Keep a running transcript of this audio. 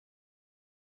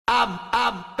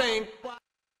I think.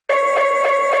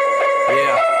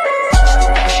 Yeah.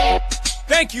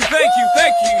 Thank you.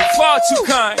 Far too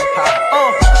kind.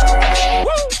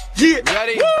 Yeah.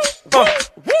 Ready? Let's go.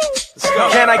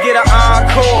 Can I get an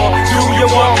encore? Do you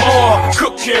want more?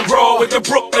 Cook and roll with the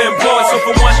Brooklyn boys. So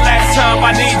for one last time,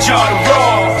 I need y'all to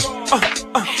roll.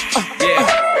 Yeah.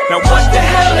 Now what the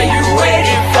hell are you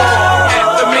waiting for?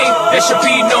 After me, there should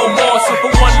be no more. So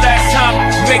for one last time,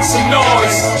 make some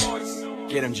noise.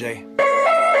 Get him, Jay.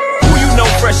 Who you know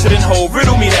fresher than Ho?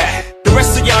 Riddle me that. The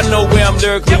rest of y'all know where I'm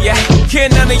lyrically at.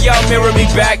 Can none of y'all mirror me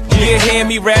back? Yeah, hear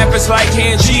me rap, it's like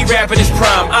hand G rapping his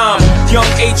prime. I'm Young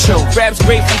H.O., raps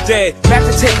Grateful Dead, back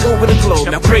to take over the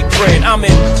globe. Now break bread, I'm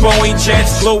in Boeing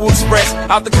Jets, Global Express,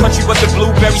 out the country but the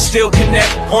blueberries still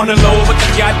connect. On the low, but the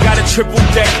yacht got a triple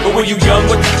deck. But when you young,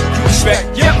 what you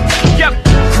expect? Yep.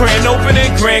 Grand opening,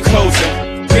 grand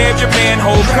closing. Damn your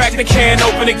manhole, crack the can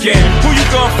open again. Who you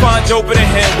gonna find open a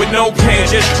him with no pen?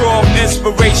 Just draw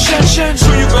inspiration.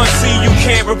 Who you gonna see you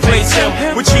can't replace him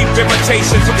with cheap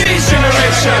imitations of these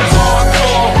generations?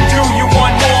 Hardcore, do you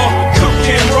want more? Cook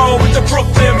and roll with the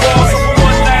Brooklyn boys. So for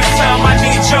one last time, I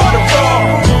need y'all to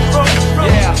roll.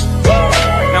 Yeah.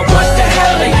 Now what the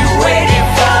hell are you waiting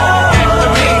for?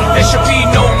 After me, there should be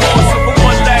no more. So for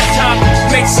one last time,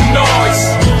 make some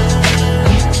noise.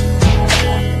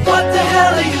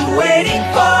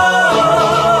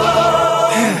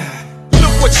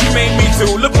 Made me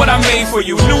do. Look what I made for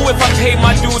you. Knew if I paid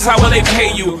my dues, how will they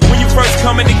pay you? When you first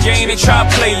come in the game, they try to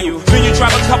play you. Then you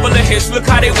drop a couple of hits, look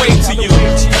how they wait to you.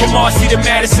 From Marcy to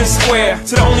Madison Square,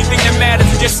 to the only thing that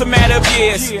matters is just a matter of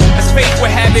years. As fate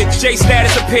would have it, J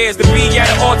status appears to be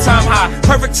at an all-time high.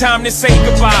 Perfect time to say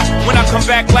goodbye. When I come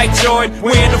back like Jordan,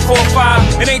 we're in the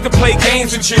 4-5. It ain't to play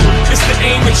games with you, it's to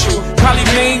aim at you, probably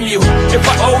name you. If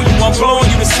I owe you, I'm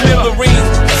blowing you to smithereens.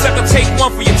 Except I take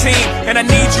one for your team, and I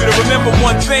need you to remember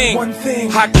one thing.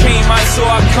 I came, I saw,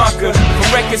 I conquered.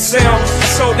 From record sales,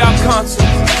 sold out concerts.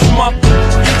 Smart,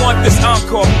 you want this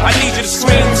encore? I need you to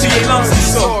scream till your lungs are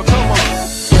sore.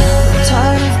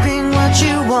 Tired of being what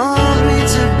you want.